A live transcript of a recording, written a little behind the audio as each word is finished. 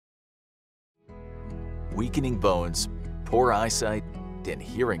weakening bones, poor eyesight, and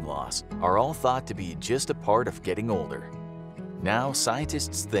hearing loss are all thought to be just a part of getting older. Now,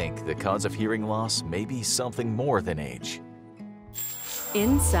 scientists think the cause of hearing loss may be something more than age.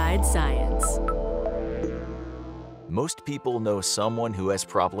 Inside Science. Most people know someone who has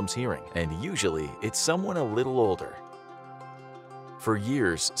problems hearing, and usually it's someone a little older. For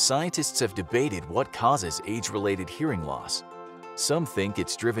years, scientists have debated what causes age-related hearing loss. Some think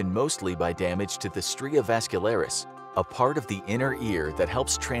it's driven mostly by damage to the stria vascularis, a part of the inner ear that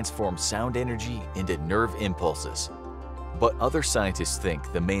helps transform sound energy into nerve impulses. But other scientists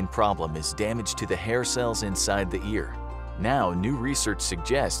think the main problem is damage to the hair cells inside the ear. Now, new research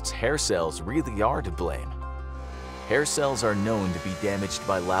suggests hair cells really are to blame. Hair cells are known to be damaged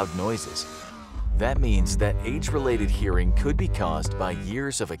by loud noises. That means that age-related hearing could be caused by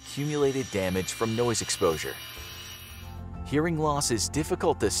years of accumulated damage from noise exposure. Hearing loss is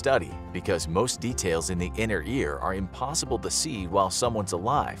difficult to study because most details in the inner ear are impossible to see while someone's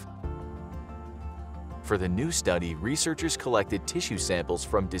alive. For the new study, researchers collected tissue samples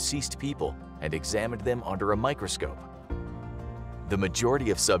from deceased people and examined them under a microscope. The majority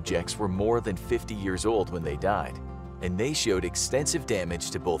of subjects were more than 50 years old when they died, and they showed extensive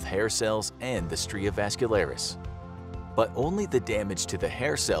damage to both hair cells and the stria vascularis. But only the damage to the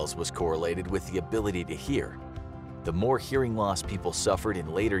hair cells was correlated with the ability to hear. The more hearing loss people suffered in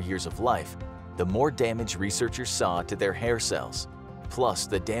later years of life, the more damage researchers saw to their hair cells. Plus,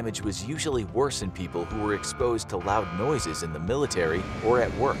 the damage was usually worse in people who were exposed to loud noises in the military or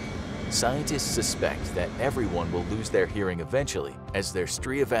at work. Scientists suspect that everyone will lose their hearing eventually as their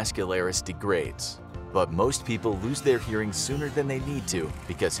stria vascularis degrades. But most people lose their hearing sooner than they need to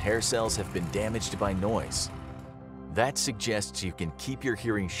because hair cells have been damaged by noise. That suggests you can keep your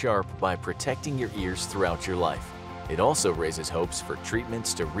hearing sharp by protecting your ears throughout your life. It also raises hopes for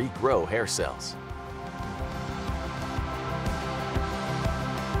treatments to regrow hair cells.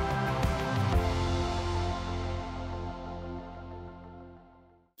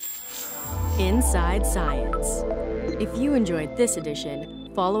 Inside Science. If you enjoyed this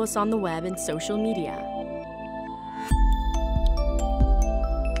edition, follow us on the web and social media.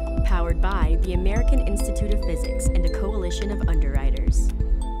 Powered by the American Institute of Physics and a coalition of underwriters.